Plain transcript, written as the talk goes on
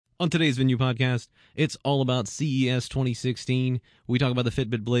On today's Venue Podcast, it's all about CES 2016. We talk about the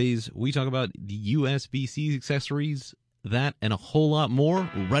Fitbit Blaze. We talk about the USB-C accessories, that, and a whole lot more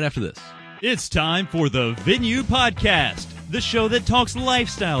right after this. It's time for the Venue Podcast, the show that talks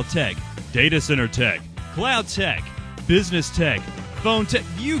lifestyle tech, data center tech, cloud tech, business tech, phone tech.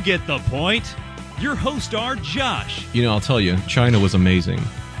 You get the point. Your hosts are Josh. You know, I'll tell you, China was amazing.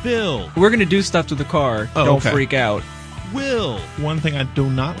 Bill. We're going to do stuff to the car. Don't freak out. Will. One thing I do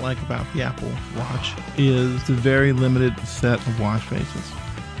not like about the Apple Watch is the very limited set of watch faces.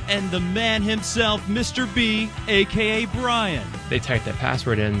 And the man himself, Mr. B, a.k.a. Brian. They type that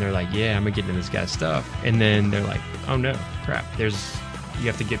password in, and they're like, yeah, I'm going to get into this guy's stuff. And then they're like, oh no, crap, you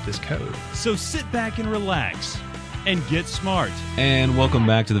have to get this code. So sit back and relax and get smart. And welcome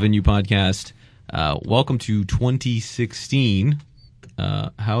back to the Venue Podcast. Welcome to 2016.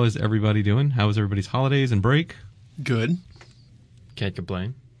 How is everybody doing? How was everybody's holidays and break? Good. Can't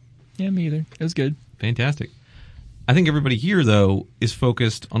complain. Yeah, me either. It was good. Fantastic. I think everybody here, though, is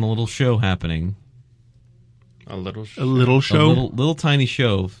focused on a little show happening. A little show? A little show? A little tiny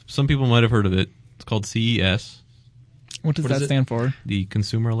show. Some people might have heard of it. It's called CES. What does that stand for? The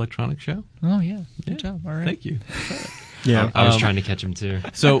Consumer Electronics Show. Oh, yeah. Good job. All right. Thank you. Yeah. I was trying to catch him, too.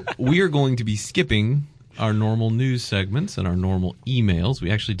 So we are going to be skipping our normal news segments and our normal emails.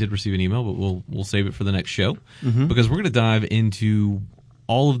 We actually did receive an email, but we'll save it for the next show because we're going to dive into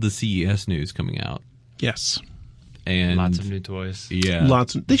all of the CES news coming out. Yes. And lots of new toys. Yeah.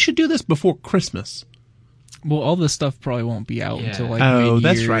 They should do this before Christmas. Well, all this stuff probably won't be out until like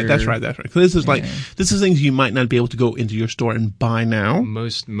mid-year. That's right. So this is things you might not be able to go into your store and buy now.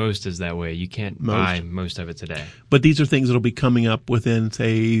 Most is that way. You can't buy most of it today. But these are things that'll be coming up within,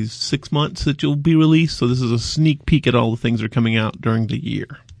 say, 6 months that you'll be released. So this is a sneak peek at all the things that are coming out during the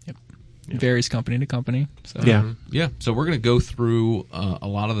year. Yep. Varies company to company. So. Yeah. Yeah. So we're going to go through a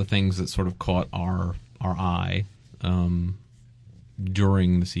lot of the things that sort of caught our eye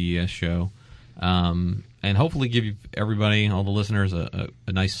during the CES show. And hopefully give everybody, all the listeners, a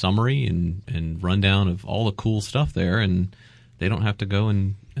nice summary and rundown of all the cool stuff there, and they don't have to go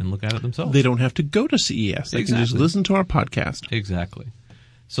and look at it themselves. They don't have to go to CES. They can just listen to our podcast. Exactly.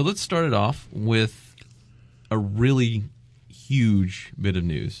 So let's start it off with a really huge bit of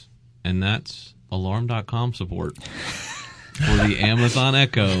news, and that's Alarm.com support for the Amazon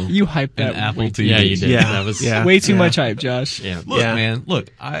Echo. You hyped that. And Apple TV. Yeah, you did. Yeah. That was way too much hype, Josh. Yeah. Look, man,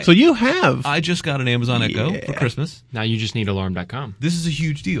 So you have. I just got an Amazon Echo for Christmas. Now you just need alarm.com. This is a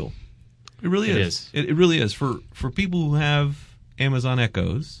huge deal. It really is. It is. It really is. For people who have Amazon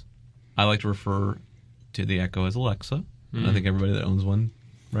Echoes, I like to refer to the Echo as Alexa. And I think everybody that owns one,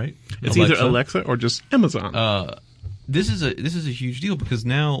 right? It's either Alexa or just Amazon. This is a huge deal because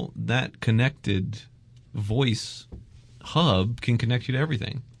now that connected voice hub can connect you to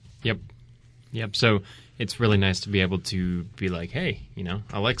everything. Yep. So it's really nice to be able to be like, hey,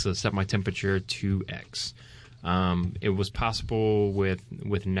 Alexa, set my temperature to X. It was possible with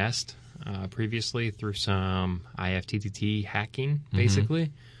Nest previously through some IFTTT hacking, basically.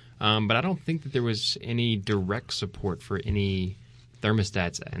 But I don't think that there was any direct support for any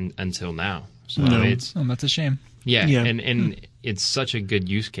thermostats until now. So No. That's a shame. Yeah. And it's such a good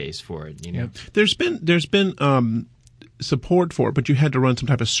use case for it. Yep. There's been support for it, but you had to run some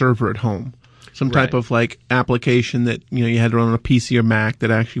type of server at home, some type of like application that you had to run on a PC or Mac that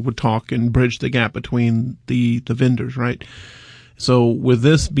actually would talk and bridge the gap between the vendors, right? So with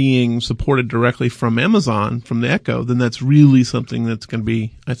this being supported directly from Amazon, from the Echo, then that's really something that's going to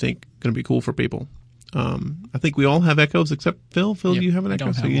be, I think, going to be cool for people. I think we all have Echoes except Phil. Phil, do you have an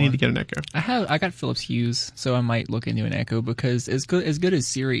Echo? So you need to get an Echo. I got Philips Hue, so I might look into an Echo because as good as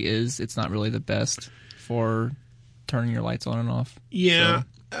Siri is, it's not really the best for turning your lights on and off. Yeah.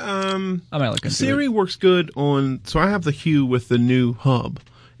 So, I might look into Siri it. works good on, so I have the Hue with the new hub,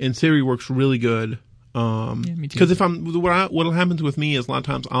 and Siri works really good. Me too. Because what'll happen with me is a lot of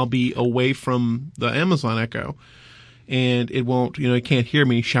times I'll be away from the Amazon Echo, and it won't, it can't hear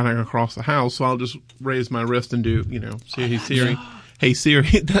me shouting across the house, so I'll just raise my wrist and do, hey Siri, hey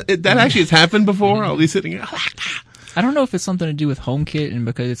Siri. That actually has happened before. I'll be sitting. I don't know if it's something to do with HomeKit and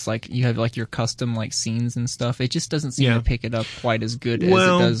because it's like you have like your custom like scenes and stuff. It just doesn't seem to pick it up quite as good as it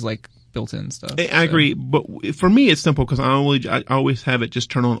does like built-in stuff. I agree, but for me it's simple because I always have it just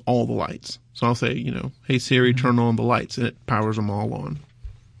turn on all the lights. So I'll say, hey Siri, turn on the lights, and it powers them all on.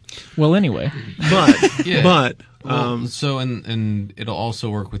 Well, anyway, but so and it'll also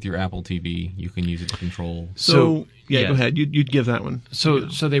work with your Apple TV. You can use it to control. So go ahead. You'd give that one. So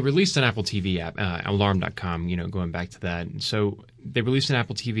they released an Apple TV app, Alarm.com. Going back to that. So they released an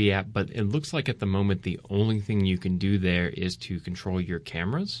Apple TV app, but it looks like at the moment the only thing you can do there is to control your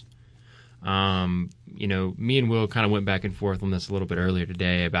cameras. Me and Will kind of went back and forth on this a little bit earlier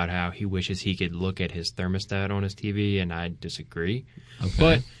today about how he wishes he could look at his thermostat on his TV, and I disagree.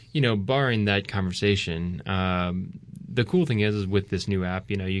 Okay. But, barring that conversation, the cool thing is with this new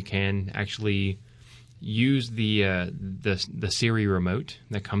app, you can actually use the Siri remote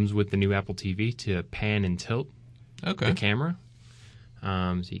that comes with the new Apple TV to pan and tilt the camera.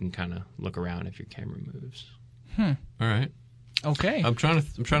 So you can kind of look around if your camera moves. All right. Okay. I'm trying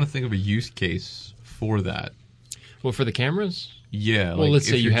to think of a use case for that. Well, for the cameras? Yeah. Well, let's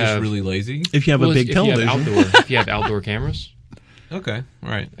say you're you have just really lazy. If you have a big television. If you have outdoor cameras. Okay. All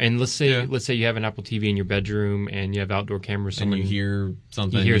right. And let's say you have an Apple TV in your bedroom and you have outdoor cameras. And you hear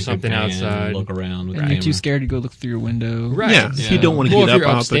something. You hear something outside. Look around with and the you're too scared to go look through your window. Right. Yeah. You don't want to get if up you're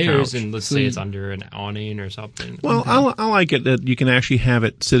off the upstairs couch. and let's say it's under an awning or something. Well, I like it that you can actually have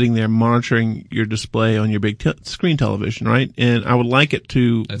it sitting there monitoring your display on your big screen television, right? And I would like it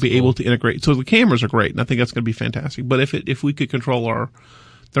to be able to integrate. So the cameras are great, and I think that's going to be fantastic. But if we could control our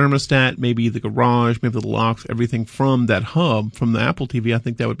thermostat, maybe the garage, maybe the locks, everything from that hub, from the Apple TV, I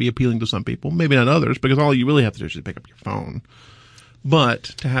think that would be appealing to some people. Maybe not others, because all you really have to do is just pick up your phone. But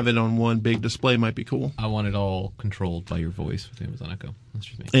to have it on one big display might be cool. I want it all controlled by your voice with Amazon Echo. That's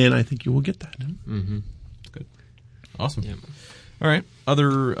just me. And I think you will get that. Mm-hmm. Good. Awesome. Yeah. All right.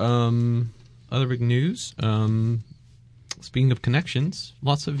 Other big news. Speaking of connections,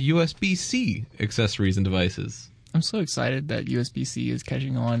 lots of USB-C accessories and devices. I'm so excited that USB-C is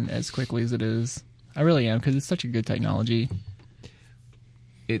catching on as quickly as it is. I really am, because it's such a good technology.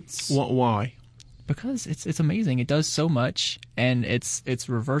 It's Why? Because it's amazing. It does so much, and it's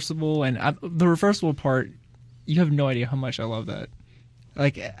reversible. And the reversible part, you have no idea how much I love that.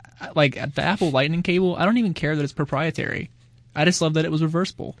 Like the Apple Lightning cable, I don't even care that it's proprietary. I just love that it was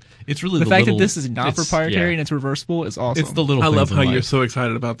reversible. It's really the fact that this is not proprietary and it's reversible is awesome. It's the little. I things love in how life. you're so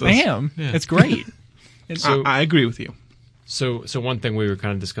excited about this. I am. Yeah. It's great. I agree with you. So one thing we were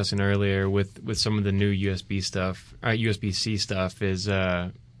kind of discussing earlier with some of the new USB-C stuff is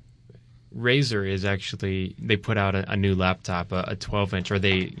Razer is actually, they put out a new laptop, a 12-inch, or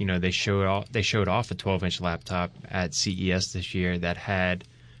they showed off a 12-inch laptop at CES this year that had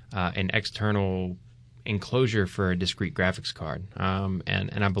an external enclosure for a discrete graphics card,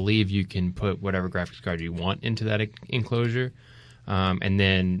 and I believe you can put whatever graphics card you want into that enclosure. And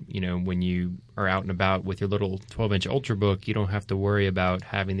then, when you are out and about with your little 12-inch Ultrabook, you don't have to worry about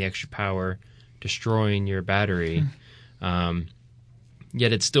having the extra power destroying your battery.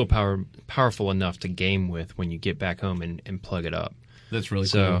 Yet it's still powerful enough to game with when you get back home and plug it up. That's really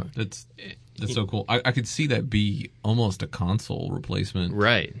cool. That's so cool. I could see that be almost a console replacement.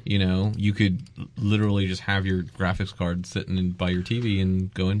 Right. You could literally just have your graphics card sitting by your TV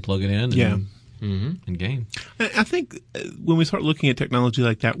and go and plug it in. And game. I think when we start looking at technology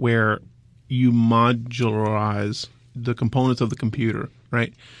like that, where you modularize the components of the computer,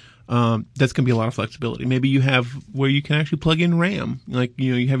 right? That's going to be a lot of flexibility. Maybe you have where you can actually plug in RAM. Like,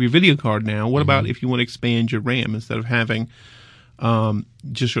 you have your video card now. What about if you want to expand your RAM instead of having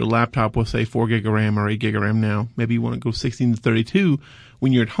just your laptop with, say, 4 gig of RAM or 8 gig of RAM now? Maybe you want to go 16 to 32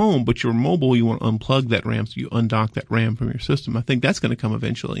 when you're at home, but you're mobile, you want to unplug that RAM, so you undock that RAM from your system. I think that's going to come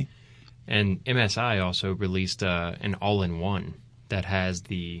eventually. And MSI also released an all-in-one that has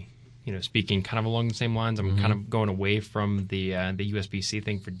the, speaking kind of along the same lines. I'm kind of going away from the USB-C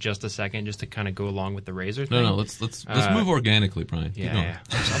thing for just a second, just to kind of go along with the Razer thing. No, let's move organically, Brian. Yeah.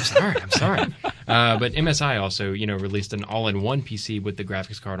 I'm sorry. But MSI also, released an all-in-one PC with the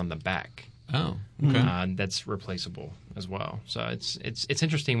graphics card on the back. Oh, okay. That's replaceable as well. So it's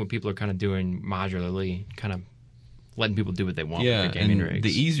interesting what people are kind of doing modularly, kind of letting people do what they want with their gaming rigs. The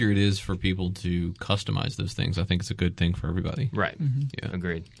easier it is for people to customize those things, I think it's a good thing for everybody. Right. Mm-hmm. Yeah.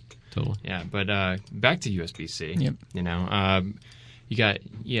 Agreed. Totally. Yeah, but back to USB-C. Yep.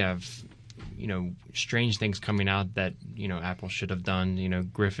 You have strange things coming out that Apple should have done.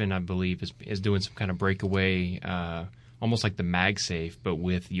 Griffin, I believe, is doing some kind of breakaway, almost like the MagSafe, but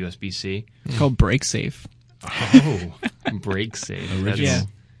with USB-C. It's called BreakSafe. Oh, BreakSafe. Original.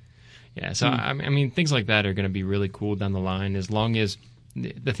 Yeah, so I mean, things like that are going to be really cool down the line. As long as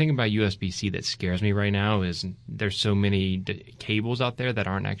the thing about USB-C that scares me right now is there's so many cables out there that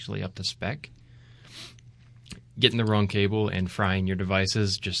aren't actually up to spec. Getting the wrong cable and frying your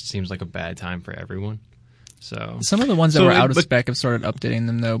devices just seems like a bad time for everyone. So Some of the ones that So, were out of but- spec have started updating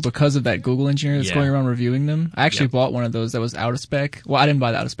them though because of that Google engineer that's Yeah. going around reviewing them. I actually Yep. bought one of those that was out of spec. Well, I didn't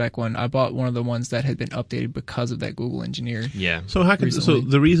buy the out of spec one. I bought one of the ones that had been updated because of that Google engineer. yeah, So how can so Recently.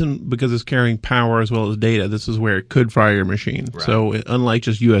 the reason because it's carrying power as well as data. This is where it could fry your machine. Right. So unlike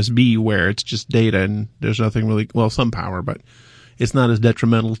just USB where it's just data and there's nothing really some power, but it's not as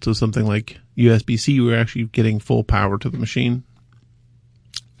detrimental to something like USB-C. We're actually getting full power to the machine.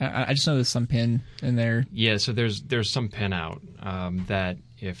 I just know there's some pin in there. yeah. So there's some pin out that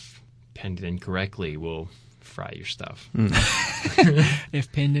if pinned incorrectly will fry your stuff.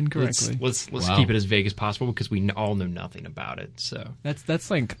 If pinned incorrectly. Let's Wow. keep it as vague as possible because we all know nothing about it. So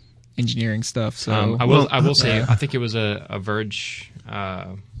That's like engineering stuff. So I will say yeah. I think it was a Verge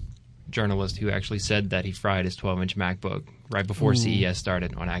journalist who actually said that he fried his 12-inch MacBook right before CES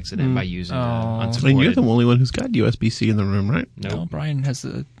started on accident by using unsupported. And you're the only one who's got USB-C in the room, right? Nope. No, Brian has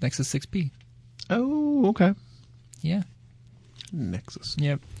the Nexus 6P. Oh, okay. Yeah. Nexus.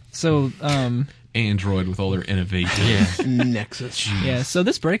 Yep. So Android with all their innovation. Yeah. Nexus. yeah, so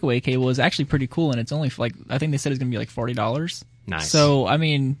this breakaway cable is actually pretty cool, and it's only like I think they said it's gonna be like $40. Nice. So I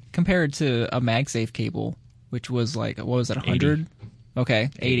mean, compared to a MagSafe cable, which was like what was it, 100? Okay,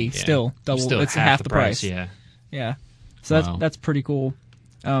 80. Yeah. Still double. Still it's half the price. Yeah. Yeah. So Wow. that's pretty cool.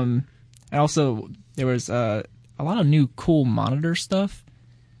 And also there was a lot of new cool monitor stuff.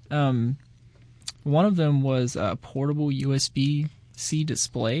 One of them was a portable USB-C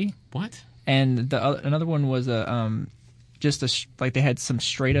display. What? And another one was like they had some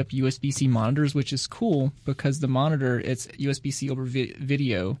straight up USB-C monitors, which is cool because the monitor it's USB-C over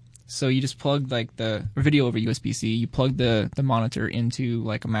video. So you just plug like or video over USB-C. You plug the monitor into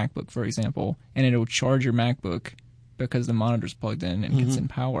like a MacBook, for example, and it will charge your MacBook because the monitor's plugged in and gets in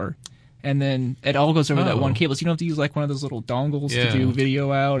power. And then it all goes over that one cable, so you don't have to use like one of those little dongles Yeah. to do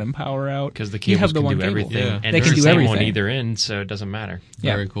video out and power out. Because the You cables have the can one do cable. everything. Yeah. And They it's can the do same on everything. either end, so it doesn't matter.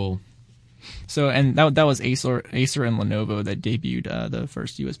 Yeah. Very cool. So, and that was Acer and Lenovo that debuted the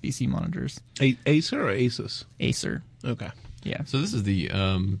first USB-C monitors. Acer or Asus? Acer, Okay. yeah, So this is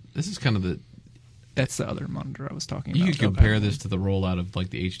this is kind of the that's the other monitor I was talking you about. could compare this to the rollout of like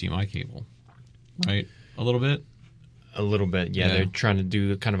the HDMI cable, right? A little bit. A little bit, yeah. Yeah. They're trying to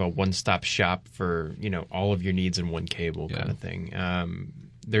do kind of a one-stop shop for all of your needs in one cable Yeah. kind of thing.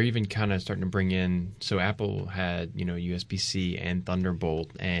 They're even kind of starting to bring in. So Apple had USB-C and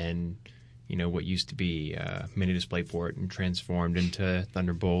Thunderbolt, and what used to be mini DisplayPort and transformed into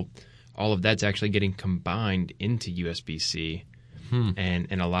Thunderbolt. All of that's actually getting combined into USB-C.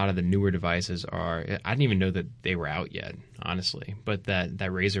 And a lot of the newer devices are. I didn't even know that they were out yet, honestly. But that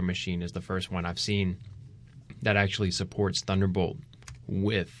Razer machine is the first one I've seen that actually supports Thunderbolt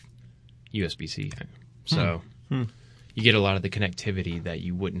with USB-C. So you get a lot of the connectivity that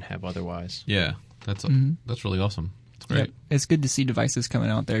you wouldn't have otherwise. Yeah, that's really awesome. It's great. Yep. It's good to see devices coming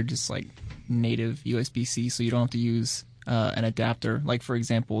out there just like native USB-C, so you don't have to use an adapter. Like for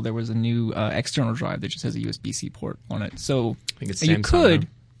example, there was a new external drive that just has a USB-C port on it. So I think it's you Samsung,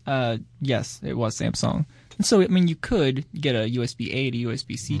 could, yes, it was Samsung. And so I mean, you could get a USB-A to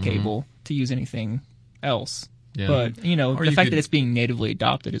USB-C cable to use anything else. Yeah. But Or the you fact could- that it's being natively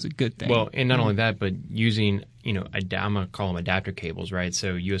adopted is a good thing. Well, and not only that, but using, I'm going to call them adapter cables, right?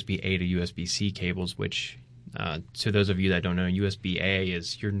 So USB-A to USB-C cables, which, to those of you that don't know, USB-A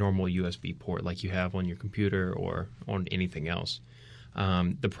is your normal USB port like you have on your computer or on anything else.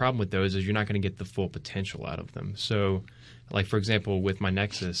 The problem with those is you're not going to get the full potential out of them. So, like, for example, with my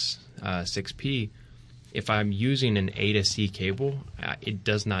Nexus 6P, if I'm using an A to C cable, it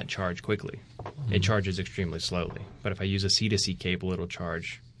does not charge quickly. It charges extremely slowly. But if I use a C to C cable, it'll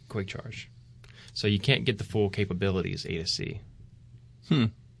charge quick charge. So you can't get the full capabilities A to C.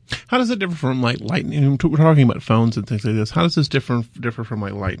 How does it differ from like lightning? We're talking about phones and things like this. How does this differ from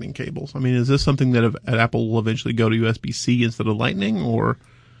like lightning cables? I mean, is this something that at Apple will eventually go to USB-C instead of lightning, or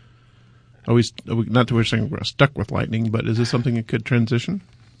are we not to wish saying we're stuck with lightning, but is this something that could transition?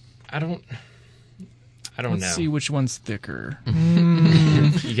 I don't Let's know. see which one's thicker.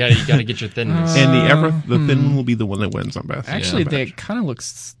 You gotta get your thinness. And the thin one will be the one that wins on best. Actually, Yeah. they kind of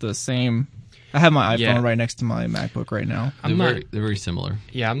looks the same. I have my iPhone Yeah. right next to my MacBook right now. They're I'm not- very similar.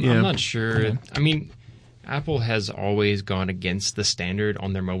 I'm not sure. I mean, Apple has always gone against the standard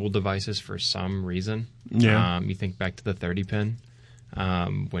on their mobile devices for some reason. Yeah. You think back to the 30 pin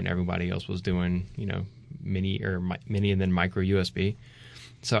when everybody else was doing, mini and then micro USB.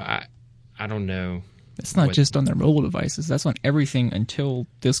 So I don't know. It's not What- just on their mobile devices. That's on everything until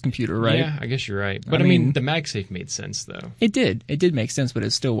this computer, right? Yeah, I guess you're right. But I I mean, mean- the MagSafe made sense though. It did. It did make sense, but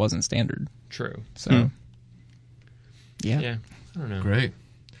it still wasn't standard. True. So, yeah. Yeah, I don't know. Great.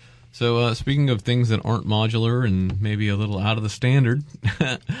 So, speaking of things that aren't modular and maybe a little out of the standard,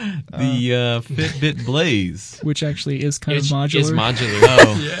 the Fitbit Blaze. Which actually is kind of It's modular. modular.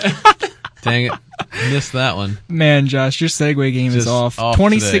 Oh, dang it. Missed that one. Man, Josh, your segue game is Just off. off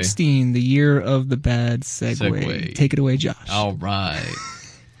 2016, the year of the bad segue. Segue. Take it away, Josh. All right.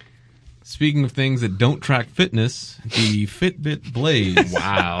 Speaking of things that don't track fitness, the Fitbit Blaze.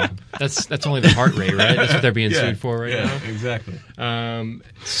 Wow, that's only the heart rate, right? That's what they're being sued for right now. exactly.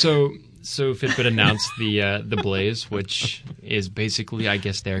 So Fitbit announced the Blaze, which is basically, I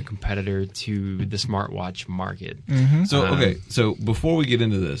guess, their competitor to the smartwatch market. So before we get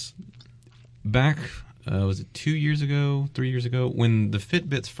into this, back, was it 2 years ago, 3 years ago, when the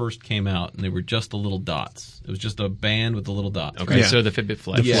Fitbits first came out and they were just the little dots. It was just a band with the little dots. Okay, Yeah. so the Fitbit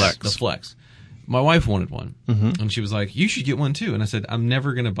Flex. Yes, the Flex. My wife wanted one, and she was like, "You should get one too." And I said, "I'm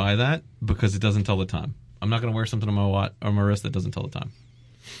never going to buy that because it doesn't tell the time. I'm not going to wear something on my wrist that doesn't tell the time."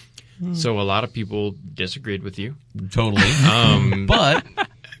 So a lot of people disagreed with you. Totally. But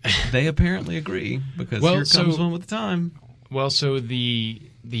they apparently agree because Well, here comes so- one with the time. Well, so the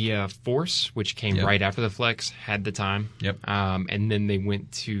Force, which came Yep. right after the Flex, had the time. Yep. And then they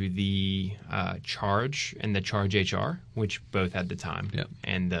went to the Charge and the Charge HR, which both had the time. Yep.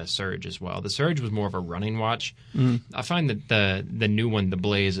 And the Surge as well. The Surge was more of a running watch. I find that the new one, the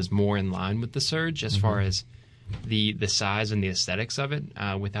Blaze, is more in line with the Surge as far as the size and the aesthetics of it,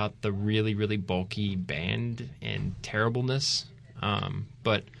 without the really, really bulky band and terribleness.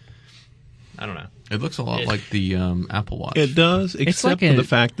 But I don't know. It looks a lot like the Apple Watch. It does, except like for a- the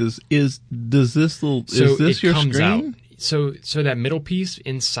fact does this So this it your comes screen? out. So that middle piece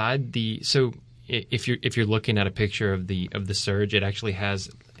inside if you're looking at a picture of the Surge, it actually has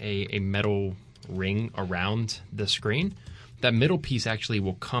a metal ring around the screen. That middle piece actually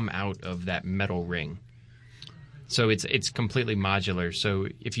will come out of that metal ring. So it's completely modular. So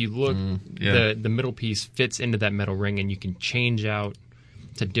if you look, yeah. the middle piece fits into that metal ring, and you can change out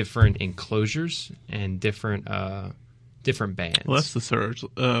to different enclosures and different bands. Well, that's the Surge.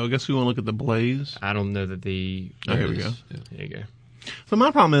 I guess we want to look at the Blaze. I don't know that the. Oh, here we go. Yeah. There you go. So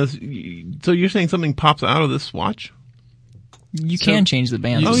my problem is, so you're saying something pops out of this watch? You can change the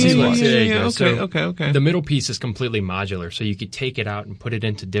band. Oh, This is yeah, what- yeah, There you go. Okay. The middle piece is completely modular, so you could take it out and put it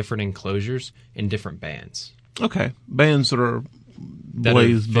into different enclosures in different bands. Okay, bands that are That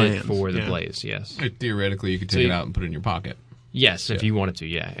Blaze fit bands for the yeah. Blaze. Yes. Theoretically, you could So take it you- out and put it in your pocket. Yes, if you wanted to,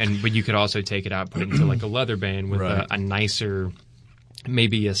 yeah. But you could also take it out, put it into like a leather band with Right. a nicer,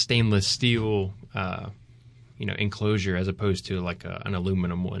 maybe a stainless steel, enclosure as opposed to like an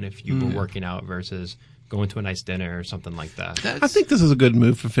aluminum one if you were working out versus going to a nice dinner or something like that. I think this is a good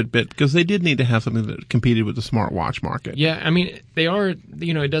move for Fitbit because they did need to have something that competed with the smartwatch market. Yeah, I mean, they are,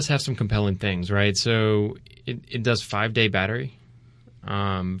 it does have some compelling things, right? So it does 5-day battery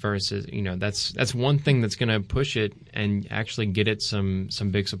versus, that's one thing that's going to push it and actually get it some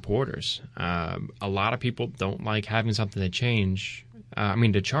big supporters. A lot of people don't like having something to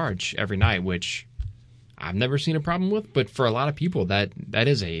to charge every night, which I've never seen a problem with, but for a lot of people, that's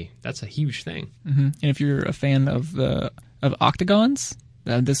a huge thing. And if you're a fan of octagons,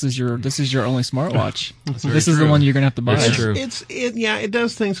 this is your only smartwatch. This is the one you're gonna have to buy. That's true. It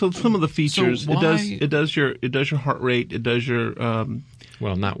does things. So some of the features, it does your heart rate, it does your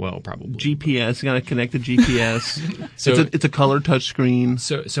Well, not well, probably. GPS. You got to connect the GPS. So- it's a color touch screen.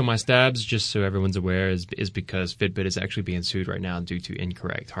 So my stabs, just so everyone's aware, is because Fitbit is actually being sued right now due to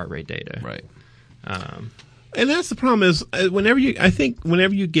incorrect heart rate data. Right. And that's the problem is whenever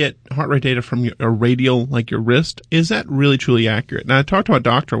you get heart rate data from a radial, like your wrist, is that really truly accurate? Now I talked to a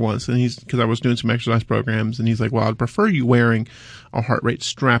doctor once and because I was doing some exercise programs and he's like, well, I'd prefer you wearing a heart rate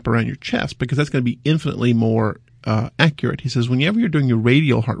strap around your chest because that's going to be infinitely more accurate. He says, whenever you're doing your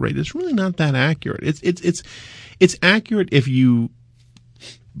radial heart rate, it's really not that accurate. It's accurate if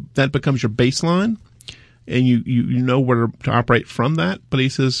that becomes your baseline and you know where to operate from that. But he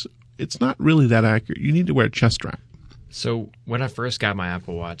says, it's not really that accurate. You need to wear a chest strap. So when I first got my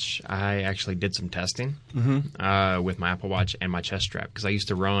Apple Watch, I actually did some testing with my Apple Watch and my chest strap because I used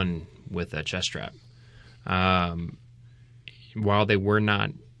to run with a chest strap. While they were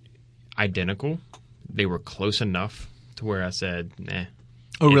not identical, they were close enough to where I said, "Nah."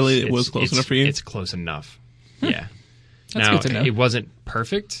 Oh, really? It was close enough for you? It's close enough. Yeah. That's now, good to know. it wasn't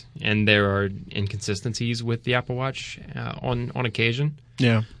perfect, and there are inconsistencies with the Apple Watch on occasion.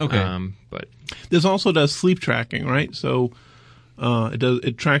 Yeah. Okay. But This also does sleep tracking, right? So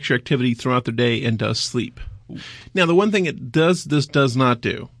it tracks your activity throughout the day and does sleep. Now, the one thing this does not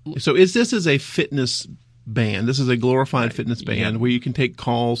do. So this is a fitness band. This is a glorified fitness band where you can take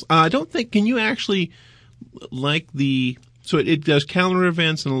calls. I don't think, can you actually, like the So it does calendar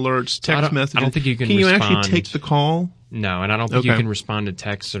events and alerts, text messages. I don't think you can Can you respond. actually take the call? No, and I don't think you Okay. can respond to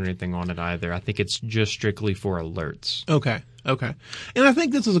texts or anything on it either. I think it's just strictly for alerts. Okay. And I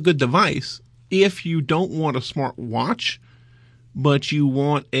think this is a good device if you don't want a smart watch, but you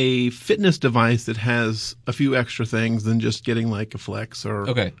want a fitness device that has a few extra things than just getting like a Flex or.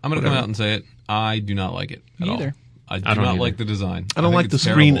 Okay, I'm going to come out and say it. I do not like it at Me all. either. I do I don't not either. like the design. I don't think like the it's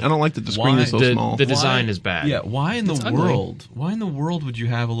screen. terrible. I don't like that the screen is so The, small. the design Why- is bad. Yeah, why in the It's ugly. world? Why in the world would you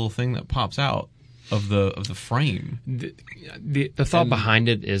have a little thing that pops out of the frame? The thought behind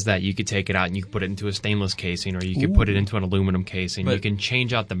it is that you could take it out and you could put it into a stainless casing, or you could put it into an aluminum casing. You But- can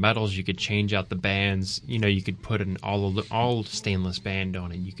change out the metals. You could change out the bands. You could put an all stainless band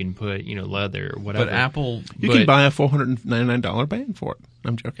on it. You can put leather or whatever. But Apple, You can buy a $499 band for it.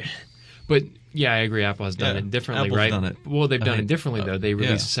 I'm joking. But yeah, I agree. Apple has done Yeah, it differently, Apple's right? done it. Well, they've I done think, it differently though. They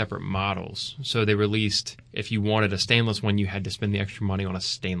released yeah. separate models. So they released, if you wanted a stainless one, you had to spend the extra money on a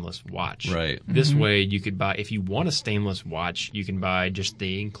stainless watch. Right. This way, you could buy. If you want a stainless watch, you can buy just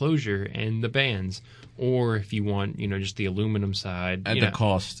the enclosure and the bands. Or if you want, just the aluminum side. at the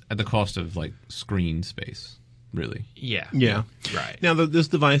cost of like screen space, really. Yeah. Yeah. Right. Now this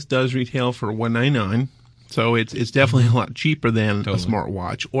device does retail for $199, so it's definitely a lot cheaper than a Totally.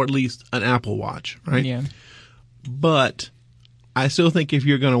 smartwatch, or at least an Apple Watch, right? Yeah. But I still think if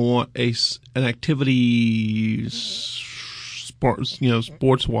you're going to want an activity sports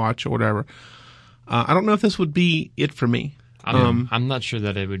watch or whatever, I don't know if this would be it for me. I'm not sure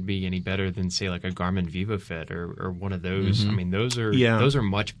that it would be any better than, say, like a Garmin VivoFit or one of those. I mean, those are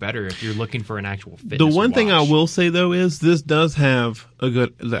much better if you're looking for an actual fitness The one thing I watch. will say though is this does have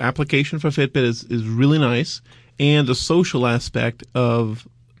the application for Fitbit is really nice, and the social aspect of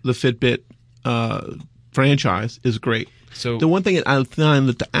the Fitbit franchise is great. So The one thing that I find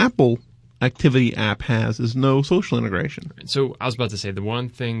that the Apple Activity app has is no social integration. So I was about to say the one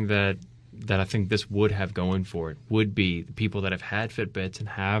thing that I think this would have going for it would be the people that have had Fitbits and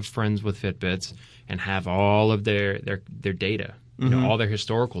have friends with Fitbits and have all of their data, all their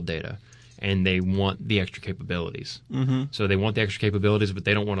historical data, and they want the extra capabilities. Mm-hmm. So they want the extra capabilities, but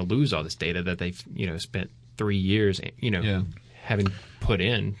they don't want to lose all this data that they've spent 3 years having put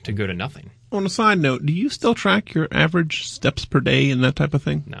in to go to nothing. On a side note, do you still track your average steps per day and that type of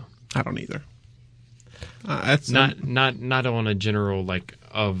thing? No. I don't either. That's Not on a general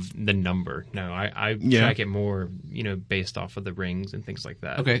of the number. No, I track it more, based off of the rings and things like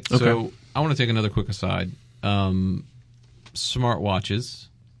that. Okay, so I want to take another quick aside. Smartwatches,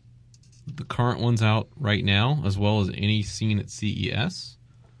 the current ones out right now, as well as any seen at CES.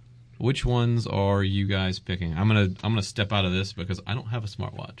 Which ones are you guys picking? I'm gonna step out of this because I don't have a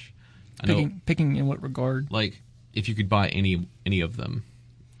smartwatch. I know, Picking in what regard? like, if you could buy any of them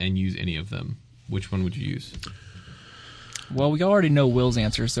and use any of them, which one would you use? Well, we already know Will's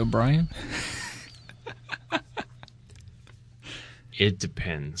answer, so Brian. It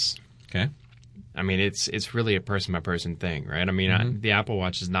depends. Okay. I mean, it's really a person by person thing, right? I mean, the Apple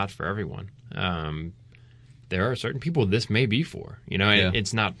Watch is not for everyone. There are certain people this may be for, Yeah.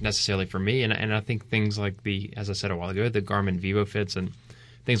 it's not necessarily for me. And I think things like as I said a while ago, the Garmin VivoFits and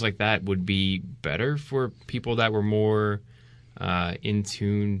things like that would be better for people that were more in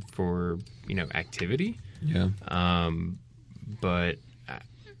tune for, activity. Yeah. But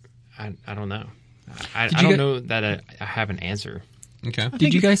I don't know. I Did you don't get- know that I have an answer. Okay.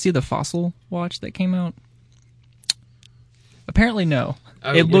 Did you guys see the Fossil watch that came out? Apparently, no.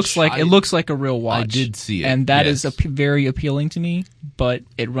 Oh, It looks which like a real watch. did see it, and that is yes. very appealing to me. But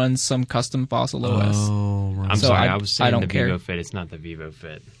it runs some custom Fossil OS. Oh, right. I'm So sorry, I- I was I saying don't the care. VivoFit. It's not the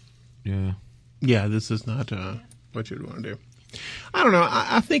VivoFit. Yeah. Yeah, this is not what you'd want to do. I don't know.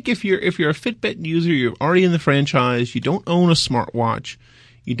 I think if you're a Fitbit user, you're already in the franchise, you don't own a smartwatch,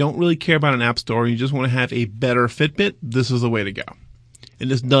 you don't really care about an app store, you just want to have a better Fitbit, this is the way to go. And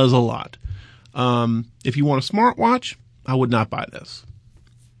this does a lot. If you want a smartwatch, I would not buy this.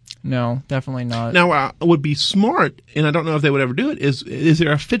 No, definitely not. Now, it would be smart, and I don't know if they would ever do it. Is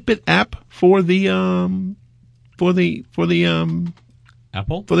there a Fitbit app for the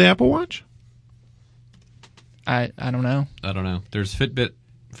Apple? Apple Watch? I don't know. I don't know. There's Fitbit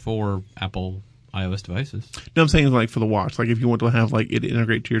for Apple iOS devices. No, I'm saying like for the watch. Like if you want to have like it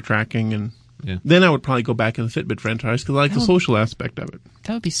integrate to your tracking, and Yeah. then I would probably go back in the Fitbit franchise because I like the social aspect of it.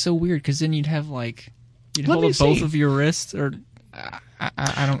 That would be so weird because then you'd have you'd Let hold me up both see. of your wrists, or I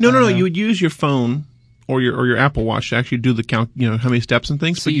don't. No. I don't know. You would use your phone or your Apple Watch to actually do the count. How many steps and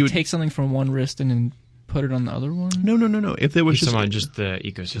things. So but you would, take something from one wrist and then put it on the other one? No. If there was He's just talking about just the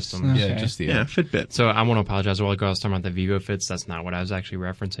ecosystem. Yeah, Okay. just the Fitbit. So I want to apologize. A while ago, I was talking about the Vivo Fits. That's not what I was actually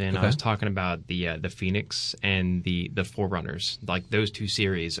referencing. Okay. I was talking about the Phoenix and the Forerunners. Like those two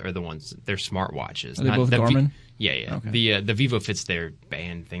series are the ones. They're smartwatches. Are they both the Garmin? Yeah. Okay. The Vivo Fit's their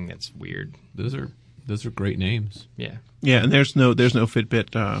band thing. That's weird. Those are great names. Yeah. Yeah, and there's no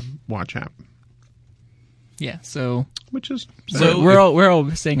Fitbit watch app, Yeah. So which is So we're all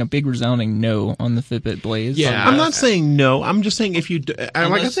saying a big resounding no on the Fitbit Blaze. Yeah. I'm not saying no. I'm just saying if you, like I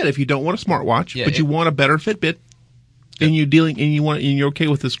Unless- said, if you don't want a smartwatch, Yeah, but you want a better Fitbit, and you're okay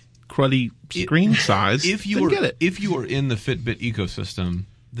with this cruddy screen size, If you then are get it. if you are in the Fitbit ecosystem,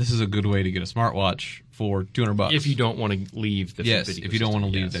 this is a good way to get a smartwatch for $200. If you don't want to leave the yes, Fitbit if you don't want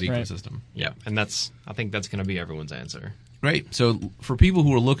to leave that Right. ecosystem. Yeah, and I think that's going to be everyone's answer. Right. So for people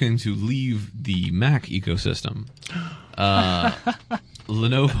who are looking to leave the Mac ecosystem,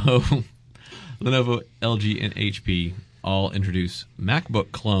 Lenovo, LG, and HP all introduce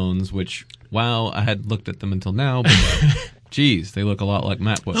MacBook clones, which, wow, I had looked at them until now, but geez, they look a lot like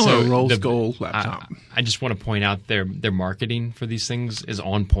MacBooks. I want a Rose the- Gold laptop. I just want to point out their marketing for these things is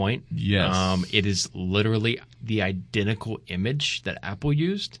on point. Yes. It is literally the identical image that Apple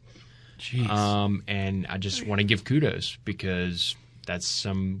used. Jeez. And I just want to give kudos because that's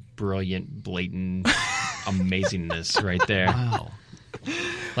some brilliant, blatant amazingness right there. Wow.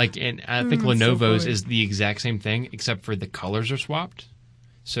 Like, and I think so Lenovo's funny. is the exact same thing, except for the colors are swapped.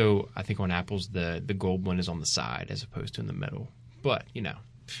 So I think on Apple's, the gold one is on the side as opposed to in the middle. But,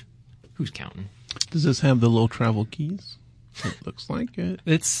 who's counting? Does this have the low travel keys? It looks like it.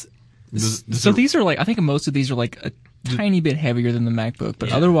 It's This so is- these are like, I think most of these are like a tiny bit heavier than the MacBook, but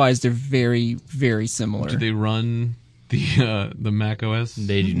Yeah. otherwise they're very, very similar. Do they run the Mac OS?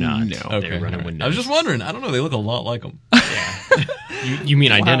 They do not. No. Okay. They're running all right. Windows. I was just wondering. I don't know. They look a lot like them. You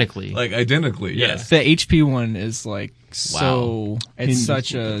mean identically? Like identically. Yes. The HP one is like so. Wow. It's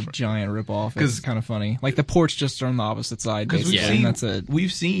such a giant ripoff. It's 'Cause- kind of funny. Like the ports just are on the opposite side, Because basically, we've and seen, that's it.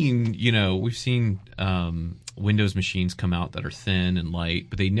 we've seen Windows machines come out that are thin and light,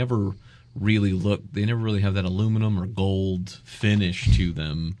 but they never really have that aluminum or gold finish to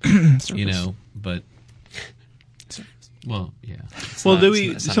them, but well, yeah. Well, not-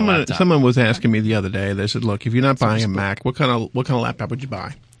 it's not a laptop. someone was asking me the other day. They said, "Look, if you're not buying a Mac, what kind of laptop would you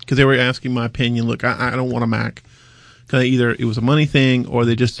buy?" Because they were asking my opinion. Look, I don't want a Mac. Because either it was a money thing, or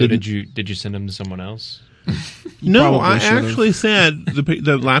they just So didn't. did you send them to someone else? No, probably I should've. actually said the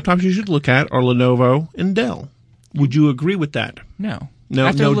laptops you should look at are Lenovo and Dell. Would you agree with that? No, No-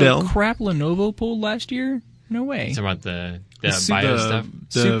 after no the Dell? crap Lenovo pulled last year, no way. It's about the The bio the- stuff.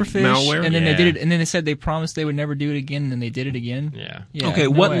 the Superfish, malware? and then they Yeah. did it, and then they said they promised they would never do it again, and then they did it again. Yeah. Yeah, Okay, no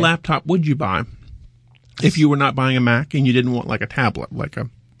what way. laptop would you buy if you were not buying a Mac and you didn't want like a tablet, like a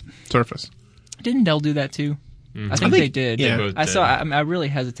Surface? Didn't Dell do that too? I think I they think- did. yeah. They both I did. saw. I really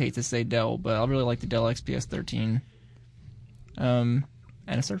hesitate to say Dell, but I really like the Dell XPS 13, and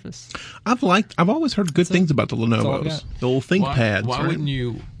a Surface. I've always heard good things about the all I've Lenovo's, got. the old ThinkPads. Why right? wouldn't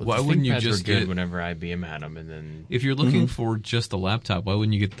you? Well, Why the wouldn't you ThinkPads just were good get? whenever IBM had them, and then If you're looking for just a laptop, why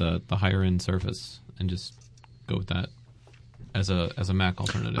wouldn't you get the higher end Surface and just go with that as a Mac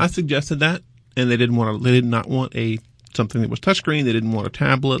alternative? I suggested that, and they did not want something that was touchscreen. They didn't want a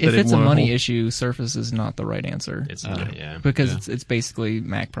tablet. If they didn't it's a want money whole- issue, Surface is not the right answer it's not. Yeah. because Yeah. it's basically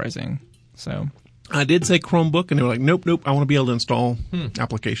Mac pricing. So I did say Chromebook, and they were like, "Nope, I want to be able to install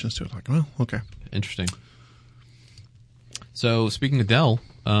applications to it." Like, well, okay. Interesting. So speaking of Dell,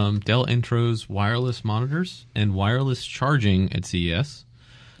 Dell intros wireless monitors and wireless charging at CES.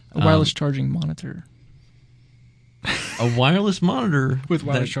 a wireless charging monitor. A wireless monitor With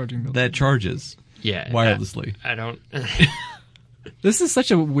wireless that- charging built that charges Yeah. wirelessly. I don't. This is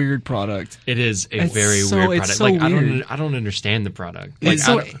such a weird product. It is a It's very so- weird it's product. so Like weird. I don't understand the product. Like It's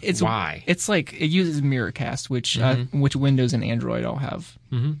so I don't- it's why? It's like it uses Miracast, which Windows and Android all have,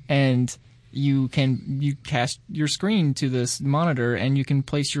 and you cast your screen to this monitor, and you can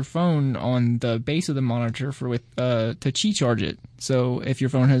place your phone on the base of the monitor to Qi charge it. So if your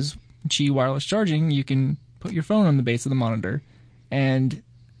phone has Qi wireless charging, you can put your phone on the base of the monitor, and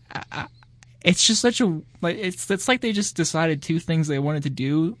it's just such a like it's like they just decided two things they wanted to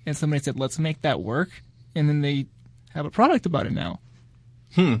do, and somebody said let's make that work, and then they have a product about it now.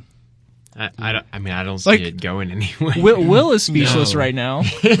 I don't see Like- it going anywhere. Will is speechless No. right now.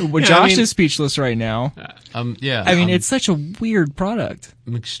 Josh is speechless right now. Yeah. I mean, it's such a weird product.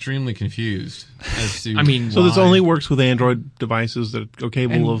 I'm extremely confused as to. I mean, So this why. only works with Android devices that are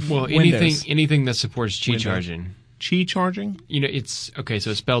capable And- of. well, Windows. anything that supports Qi charging. Qi charging? It's okay.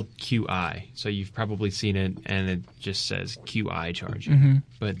 So it's spelled QI. So you've probably seen it, and it just says QI charging.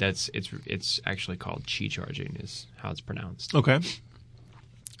 But it's actually called Qi charging, is how it's pronounced. Okay.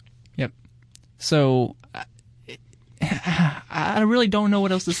 Yep. So I really don't know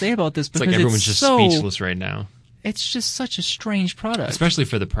what else to say about this It's because like everyone's just speechless right now, It's just such a strange product. especially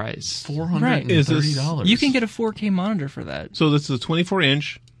for the price. $430. You can get a 4K monitor for that. So this is a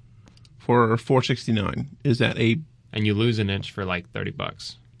 24-inch for $469. Is that a... And you lose an inch for like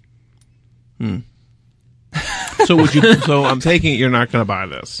 $30. So would you? So I'm taking it you're not going to buy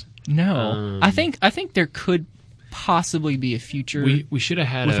this. No, I think there could possibly be a future We should have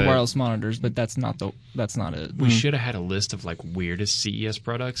had with wireless monitors, but that's not it. We should have had a list of like weirdest CES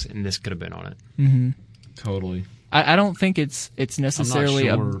products, and this could have been on it. Totally. I don't think it's necessarily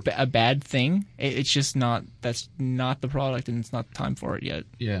sure. a bad thing. It's just not. That's not the product, and it's not time for it yet.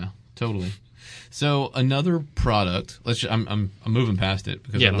 Yeah, totally. So another product. I'm moving past it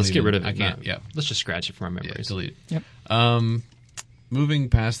because Yeah, let's get rid of it. I can't. No, Yeah, let's just scratch it from our memories. delete. Yep. Moving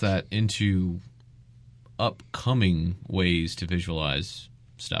past that into upcoming ways to visualize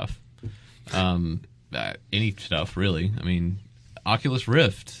stuff. Any stuff really. I mean, Oculus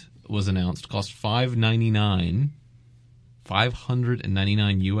Rift was announced. Cost $599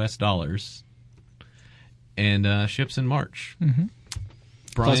 US, and ships in March.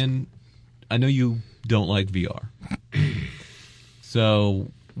 Brian, I know you don't like VR, so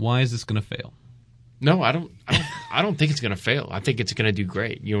why is this going to fail? No, I don't think it's going to fail. I think it's going to do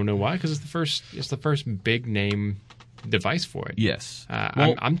great. You don't know why? Because it's the first big name device for it. Yes.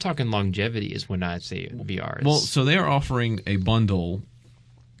 I'm talking longevity is when I say VR. Well, so they are offering a bundle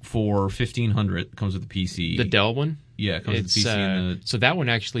for $1,500. Comes with the PC. the Dell one. Yeah, it comes with the PC and the... So that one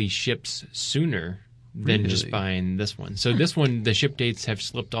actually ships sooner than just Really? buying this one. So this one, the ship dates have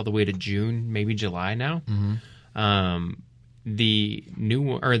slipped all the way to June, maybe July now. The new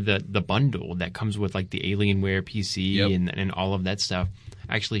one, or the bundle that comes with like the Alienware PC Yep. and all of that stuff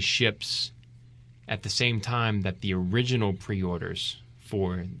actually ships at the same time that the original pre-orders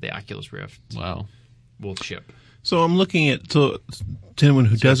for the Oculus Rift Wow. will ship. So I'm looking at to anyone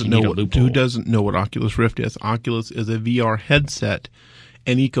who So if doesn't you know need a what loophole. Oculus Rift is. Oculus is a VR headset,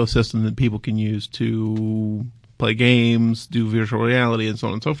 an ecosystem that people can use to play games, do virtual reality, and so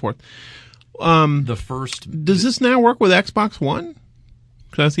on and so forth. The first... Does this now work with Xbox One?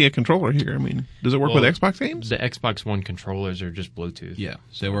 Because I see a controller here. I mean, does it work with Well, Xbox games? The Xbox One controllers are just Bluetooth. Yeah,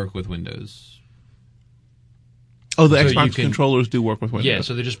 they work with Windows. Oh, the so you Xbox can- controllers do work with Windows. Yeah,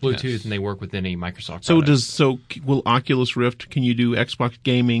 so they're just Bluetooth Yes. and they work with any Microsoft So product. will Oculus Rift? Can you do Xbox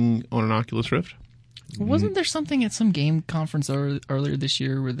gaming on an Oculus Rift? Wasn't there something at some game conference earlier this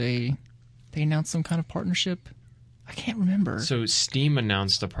year where they announced some kind of partnership? I can't remember. So Steam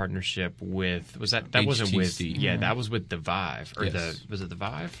announced a partnership with that wasn't with HTC. that was with the Vive or Yes. was it the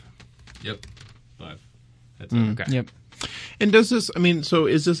Vive? Yep. 5. That's Okay. Yep. And does this? I mean, so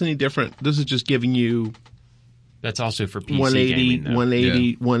is this any different? This is just giving you That's also for PC 180, gaming. Though.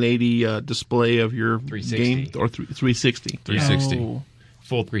 180 display of your 360. game, or 360. 360. Oh.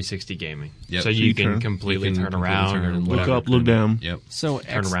 Full 360 gaming. Yep. So So you you can turn- completely you can turn completely around turn or and Look whatever. up, look down. Yep. So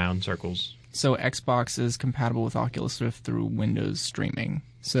Turn around circles. So Xbox is compatible with Oculus Rift through Windows streaming.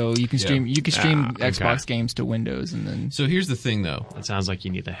 So you can Yeah. stream okay. Xbox games to Windows, and then So here's the thing, though. That sounds like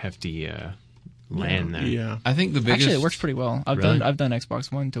you need a hefty LAN there. Yeah. I think the biggest... actually it works pretty well. Really? I've done Xbox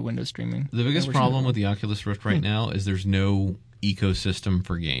One to Windows streaming. The biggest It works problem really with the Oculus Rift right now is there's no ecosystem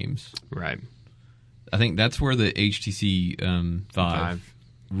for games. Right. I think that's where the HTC Vive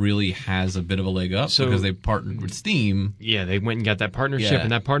really has a bit of a leg up So- because they partnered with Steam. Yeah, they went and got that partnership, Yeah.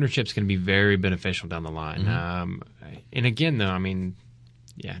 and that partnership's going to be very beneficial down the line. And again, though, I mean,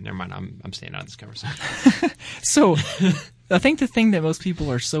 yeah, never mind. I'm staying out of this conversation. So, I think the thing that most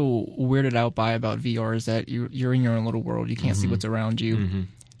people are so weirded out by about VR is that you're in your own little world. You can't see what's around you.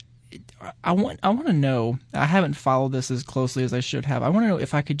 I want to know. I haven't followed this as closely as I should have. I want to know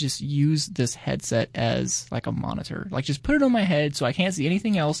if I could just use this headset as like a monitor, like just put it on my head so I can't see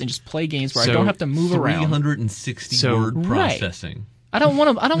anything else and just play games where I So, don't have to move around. 360 So- word Right. processing. I don't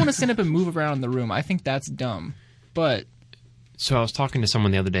want to stand up and move around in the room. I think that's dumb. But So I was talking to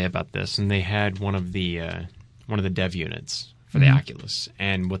someone the other day about this, and they had one of the dev units for the Oculus,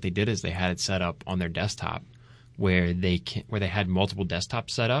 and what they did is they had it set up on their desktop where they had multiple desktops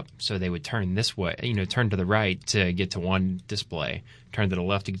set up, so they would turn this way, turn to the right to get to one display, turn to the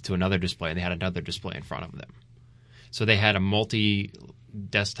left to get to another display, and they had another display in front of them. So they had a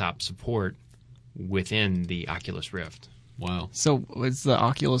multi-desktop support within the Oculus Rift. Wow. So is the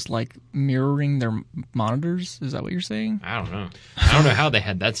Oculus like mirroring their monitors? Is that what you're saying? I don't know. I don't know how they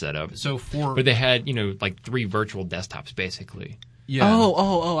had that set up. So But they had, like 3 virtual desktops, basically. yeah.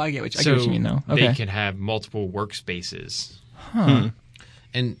 Oh, I get what you mean now. Okay. They could have multiple workspaces.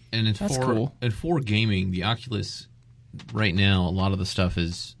 And That's cool. And for gaming, the Oculus right now, a lot of the stuff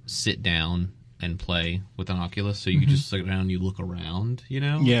is sit down and play with an Oculus, so you can just sit down and you look around,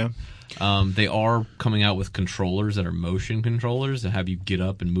 Yeah. They are coming out with controllers that are motion controllers that have you get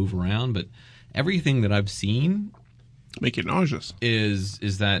up and move around, but everything that I've seen Make you nauseous. is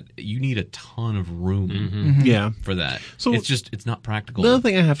that you need a ton of room Yeah. for that. So- it's not practical. The other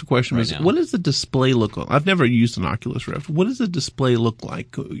thing I have to question Right is, now. what does the display look like? I've never used an Oculus Rift. What does the display look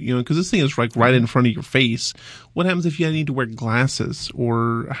like? Because this thing is like right in front of your face. What happens if you need to wear glasses?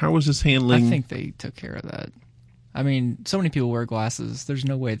 Or how is this handling? I think they took care of that. I mean, so many people wear glasses. There's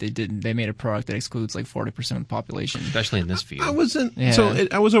no way they didn't. They made a product that excludes like 40% of the population. Especially in this field. I wasn't. Yeah. So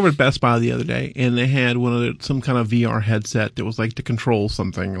I was over at Best Buy the other day, and they had some kind of VR headset that was like to control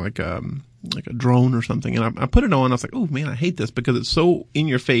something, like a drone or something. And I put it on. I was like, oh man, I hate this because it's so in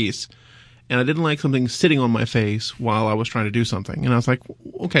your face, and I didn't like something sitting on my face while I was trying to do something. And I was like,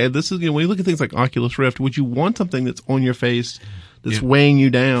 okay, this is when you look at things like Oculus Rift, would you want something that's on your face, that's Yeah. weighing you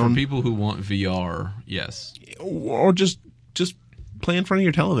For down, people who want VR, yes. or just play in front of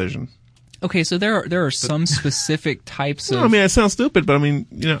your television? Okay, so there are some specific types of. No, I mean, it sounds stupid, but I mean,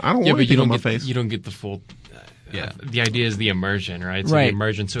 I don't want but anything on my face. You don't get the full. Yeah. The idea is the immersion, right? So Right. the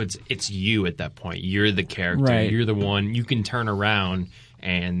immersion. So it's you at that point. You're the character. Right. You're the one. You can turn around,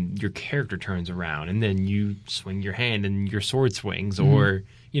 and your character turns around, and then you swing your hand, and your sword swings, or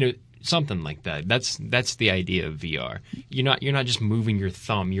something like that. That's the idea of VR. You're not just moving your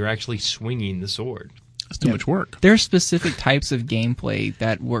thumb. You're actually swinging the sword. It's too much work. There are specific types of gameplay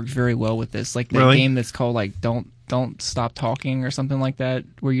that work very well with this, like that Really? game that's called like Don't Stop Talking or something like that,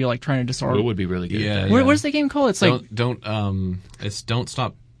 where you're like trying to disarm. It would be really good. Yeah, at that. What is the game called? It's like don't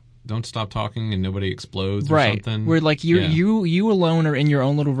stop talking and nobody explodes or right, something. where like Yeah. you alone are in your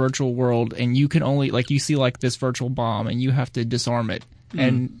own little virtual world, and you can only like you see like this virtual bomb, and you have to disarm it.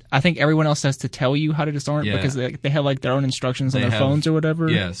 And I think everyone else has to tell you how to disarm it Yeah. because they have like their own instructions on They their have- phones or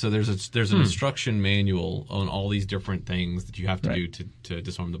whatever. Yeah, so there's an instruction manual on all these different things that you have to Right. do to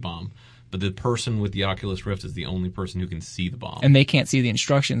disarm the bomb. But the person with the Oculus Rift is the only person who can see the bomb. And they can't see the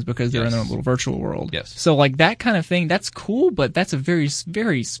instructions because they're in their Yes. little virtual world. Yes. So like that kind of thing, that's cool, but that's a very,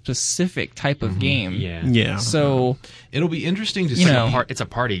 very specific type of game. Yeah. Yeah. So It'll be interesting to You see. know. It's a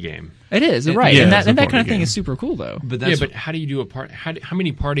party game. it is right, yeah, and it's that a kind party of thing game. is super cool though. But that's But how do you do a part? How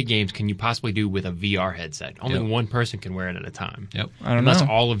many party games can you possibly do with a VR headset? Only Yep. one person can wear it at a time. Yep. I don't Unless know.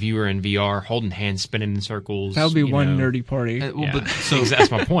 all of you are in VR, holding hands, spinning in circles. That would be you one know. nerdy party. Well, Yeah. but so that's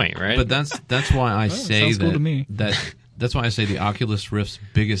my point, right? But that's why I say sounds that cool to me. that's why I say the Oculus Rift's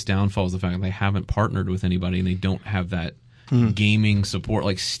biggest downfall is the fact that they haven't partnered with anybody and they don't have that gaming support.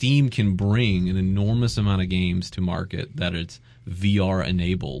 Like Steam can bring an enormous amount of games to market that it's VR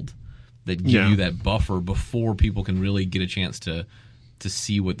enabled that give Yeah. you that buffer before people can really get a chance to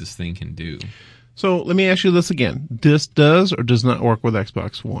see what this thing can do. So let me ask you this again: this does or does not work with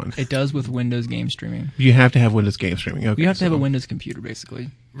Xbox One? It does with Windows game streaming. You have to have Windows game streaming. Okay, You have to have so- a Windows computer, basically.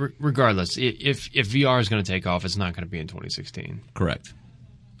 Regardless, if VR is going to take off, it's not going to be in 2016. Correct.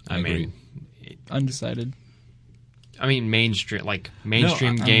 I agree. Undecided.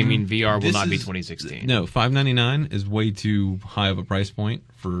 mainstream gaming VR will This not be is- 2016. No, $599 is way too high of a price point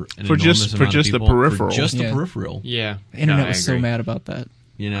for an For just- enormous for amount of just the people. peripheral. For just the Yeah. peripheral. Yeah, The internet I was so agree. mad about that.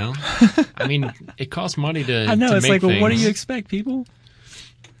 You know. I mean, it costs money to. I know. to It's make like, well, what do things. you expect, people?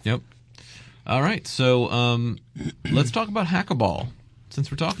 Yep. All right. So let's talk about Hackaball.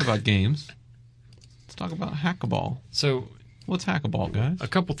 Since we're talking about games, let's talk about Hackaball. So What's Hackaball, guys? a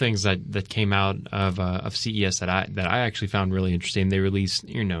couple things that came out of CES that I actually found really interesting. They released,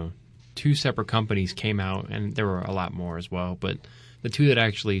 two separate companies came out, and there were a lot more as well. But the two that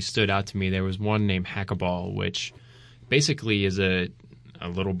actually stood out to me, there was one named Hackaball, which basically is a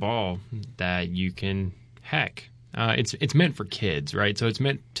little ball that you can hack. It's meant for kids, right? So it's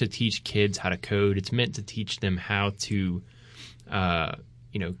meant to teach kids how to code. It's meant to teach them how to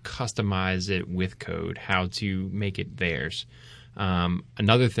customize it with code, how to make it theirs.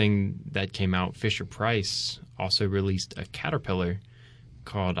 Another thing that came out, Fisher-Price also released a Caterpillar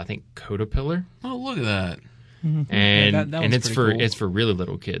called, I think, Codapillar, Oh, look at that. and that and was it's pretty for cool. it's for really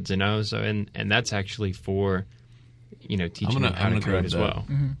little kids, So and that's actually for teaching them how to grab code as that. well.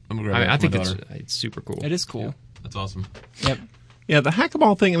 I'm gonna grab I that for think my daughter. it's super cool. It is cool. That's awesome. Yep. Yeah, the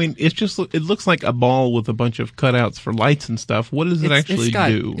hackaball thing. I mean, it looks like a ball with a bunch of cutouts for lights and stuff. What does it actually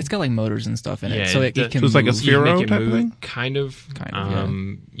do? It's got like motors and stuff in Yeah, it, so it can. So it's like a move. sphere- You can Sphero make it type of move, thing? Kind of. Kind of,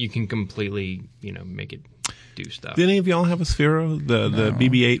 yeah. You can completely, make it do stuff. Do any of y'all have a Sphero? The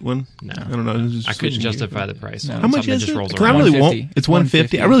BB-8 one? No. I don't know. It's just I couldn't switching justify gears. the price. No. on How much something is that just it? rolls 'Cause I around. really 150. want. It's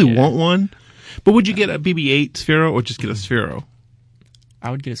 150. I really Yeah. want one. But would you get a BB-8 Sphero or just get a Sphero?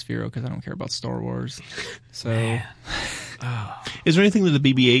 I would get a Sphero because I don't care about Star Wars. So Is there anything that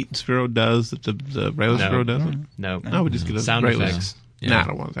the BB-8 Sphero does that the regular No. Sphero doesn't? No. I would just get a Sound regular. effects. Yeah. Nah, I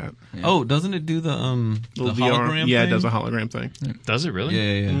don't want that. Oh, doesn't it do the Little hologram? Yeah, thing? it does a hologram thing. Does it really?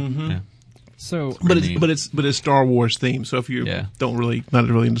 Yeah. Yeah. so But neat. it's Star Wars themed. So if you Yeah. not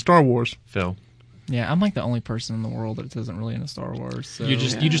really into Star Wars, Phil, yeah, I'm like the only person in the world that isn't really into Star Wars. So you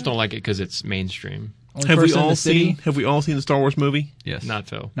just don't like it because it's mainstream. only have we person in all the city. seen? Have we all seen the Star Wars movie? Yes. Not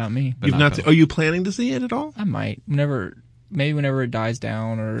Phil. Not me. But You've not not. Phil. Are you planning to see it at all? I might maybe whenever it dies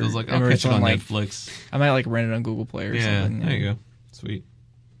down or It was like, whenever I'll catch it's it on like Netflix. I might like rent it on Google Play or Yeah, something. there you go. Sweet.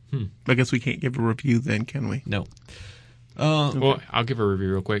 I guess we can't give a review then, can we? No. Well, I'll give a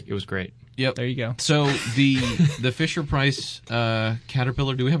review real quick. It was great. Yep. There you go. So the Fisher Price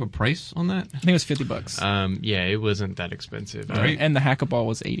Caterpillar. Do we have a price on that? I think it was $50. Yeah, it wasn't that expensive. Right. And the hackaball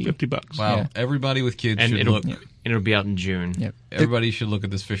was $80. $50. Wow. Yeah. Everybody with kids And should it'll look. it'll be out in June. Yep. Everybody should look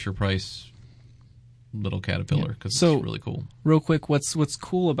at this Fisher Price little caterpillar because So- it's really cool. Real quick, what's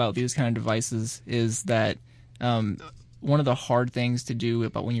cool about these kind of devices is that one of the hard things to do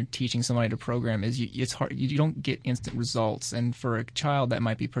about when you're teaching somebody to program is it's hard. You don't get instant results, and for a child that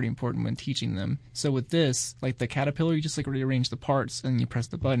might be pretty important when teaching them. So with this, like the caterpillar, you just like rearrange the parts and you press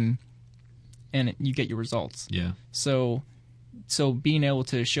the button, and you get your results. Yeah. So being able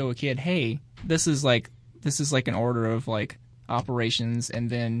to show a kid, hey, this is like an order of like operations, and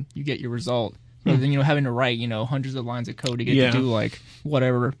then you get your result. Rather than having to write hundreds of lines of code to get Yeah. to do like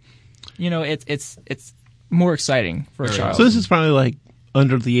whatever. It's more exciting for a Very child. So this is probably like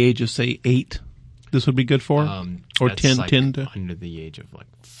under the age of say 8. This would be good for, or That's 10, like 10 to. under the age of like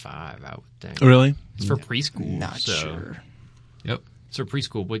 5, I would think. Really? It's for preschool. Not so. sure. Yep. So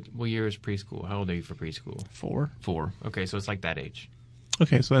preschool. What year is preschool? How old are you for preschool? 4. 4. Okay, so it's like that age.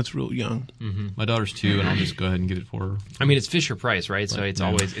 Okay, so that's real young. My daughter's 2, and I'll just go ahead and get it for her. I mean, it's Fisher Price, right? So it's yeah.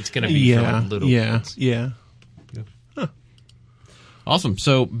 always going to be Yeah, for little yeah, kids. yeah. Awesome.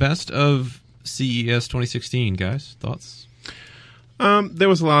 So best of CES 2016, guys. Thoughts? There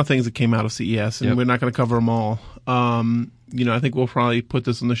was a lot of things that came out of CES, and Yep. we're not going to cover them all. I think we'll probably put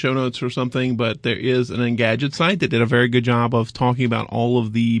this in the show notes or something, but there is an Engadget site that did a very good job of talking about all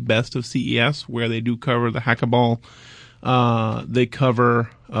of the best of CES, where they do cover the Hackaball. They cover,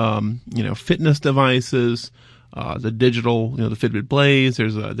 fitness devices, the digital, the Fitbit Blaze.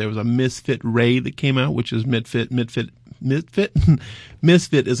 There was a Misfit Ray that came out, which is Misfit.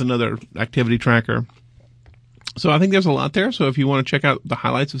 Misfit is another activity tracker. So I think there's a lot there. So if you want to check out the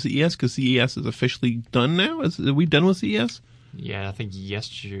highlights of CES, because CES is officially done now. Are we done with CES? Yeah, I think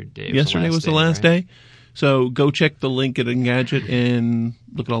yesterday. Yesterday was the last day. So go check the link at Engadget and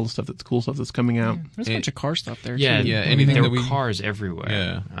look at all the stuff cool stuff that's coming out. There's a bunch of car stuff there Yeah, too. Yeah, I mean, anything there that were we- cars everywhere.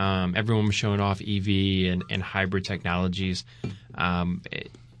 Yeah. Everyone was showing off EV and hybrid technologies.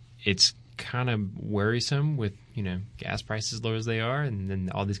 It's kind of worrisome with gas prices low as they are, and then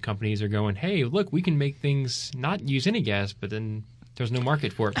all these companies are going, "Hey, look, we can make things not use any gas," but then there's no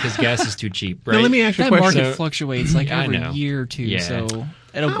market for it because gas is too cheap. Right? Now let me ask you a That question. market fluctuates like I every know. year or two, Yeah. so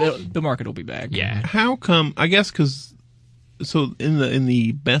the market will be back. Yeah. How come? I guess because in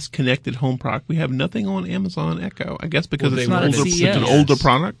the best connected home product, we have nothing on Amazon Echo. I guess because Well, it's they an wanted older, CES. it's an older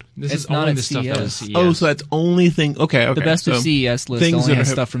product. This It's is not only at the stuff that was CES. CES. Oh, so that's only thing. Okay. The best so of CES list things only that has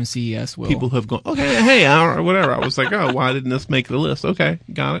have- stuff from CES. Will People have gone, okay, hey, or whatever. I was like, oh, why didn't this make the list? Okay,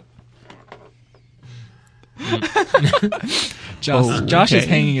 got it. Josh is okay.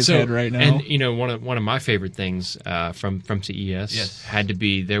 hanging his head right now. And one of my favorite things from CES Yes. had to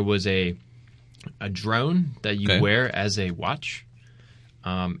be there was a drone that you Okay. wear as a watch,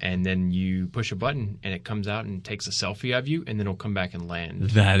 and then you push a button and it comes out and takes a selfie of you, and then it'll come back and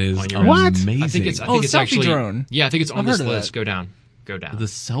land. That is On your amazing. I think it's the it's selfie actually drone. Yeah, I think it's on I've this heard of list. that. Go down. the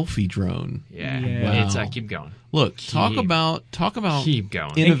selfie drone. Yeah, Yeah. it's Wow. keep going. Look, talk Keep- about Keep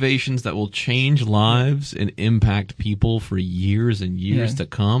going. innovations that will change lives and impact people for years and years Yeah. to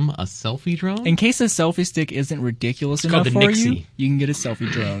come. A selfie drone? In case a selfie stick isn't ridiculous It's called enough the for Nixie. you, you can get a selfie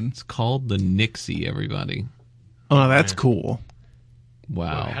drone. It's called the Nixie, everybody. Oh, that's cool.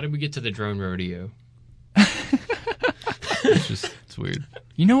 Wow. How did we get to the drone rodeo? It's just It's weird.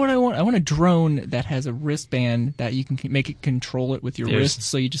 You know what I want? I want a drone that has a wristband that you can make it control it with your There's- wrist.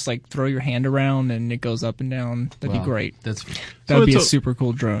 So you just like throw your hand around and it goes up and down. That'd Wow. be great. That's That would be a it's a- super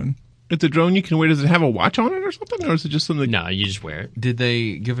cool drone. It's a drone you can wear. Does it have a watch on it or something, or is it just something? No, you just wear it. Did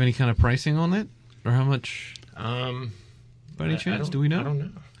they give any kind of pricing on it, or how much? By any chance, do we know? I don't know.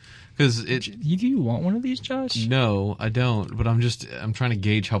 Because Do you want one of these, Josh? no, I don't. But I'm trying to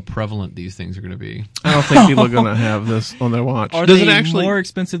gauge how prevalent these things are going to be. I don't think people are going to have this on their watch. Are Does they it actually? more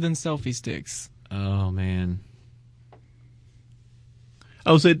expensive than selfie sticks? Oh man,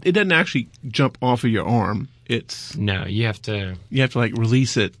 Oh, so it doesn't actually jump off of your arm. It's No, you have to. like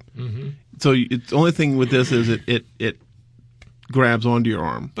release it. Mm-hmm. So it's the only thing with this is it grabs onto your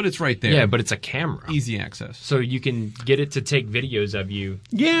arm. but it's right there. Yeah, but it's a camera, easy access. so you can get it to take videos of you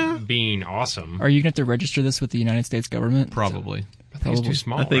Yeah, being awesome. Are you going to have to register this with the United States government? Probably. I think it's too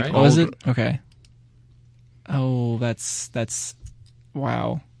small. I think right? Oh, is all- it? Okay. Oh, that's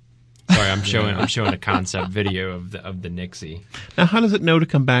wow. Sorry, I'm showing a concept video of the Nixie. Now, how does it know to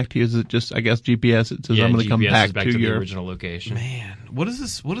come back to you? Is it just, I guess, GPS? It says, I'm going to come GPS back is back to to the your... original location. Man, what does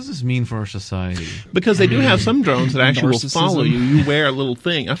this mean for our society? Because they do have some drones that actually will Narcissism. follow you. You wear a little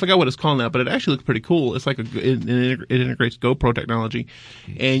thing. I forgot what it's called now, but it actually looks pretty cool. It's like it integrates GoPro technology.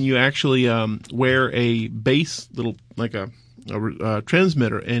 And you actually wear a base little, like a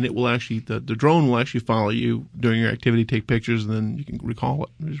transmitter, and it will actually, the drone will actually follow you during your activity, take pictures, and then you can recall it.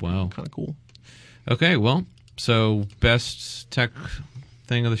 It's Wow. kind of cool. Okay, well, so best tech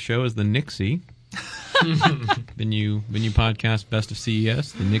thing of the show is the Nixie. the new podcast, Best of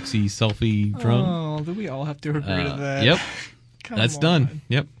CES, the Nixie selfie drone. Oh, do we all have to agree to that? Yep, Come that's on. done.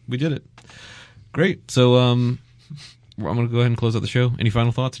 Yep, we did it. Great. So, I'm going to go ahead and close out the show. Any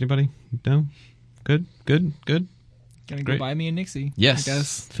final thoughts, anybody? No? Good? Gonna go Great. buy me a Nixie. Yes. I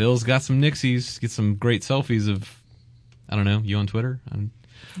guess. Phil's got some Nixies. Get some great selfies of, I don't know, you on Twitter?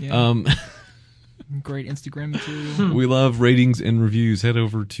 Yeah. Great Instagram material. We love ratings and reviews. Head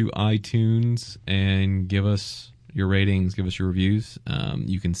over to iTunes and give us your ratings, give us your reviews.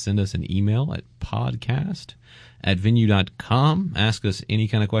 You can send us an email at podcast@venue.com. Ask us any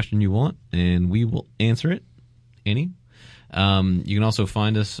kind of question you want, and we will answer it. Any. You can also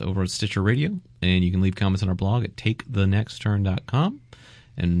find us over at Stitcher Radio, and you can leave comments on our blog at takethenextturn.com,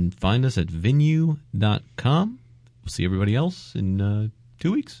 and find us at venue.com. We'll see everybody else in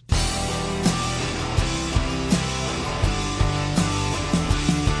 2 weeks.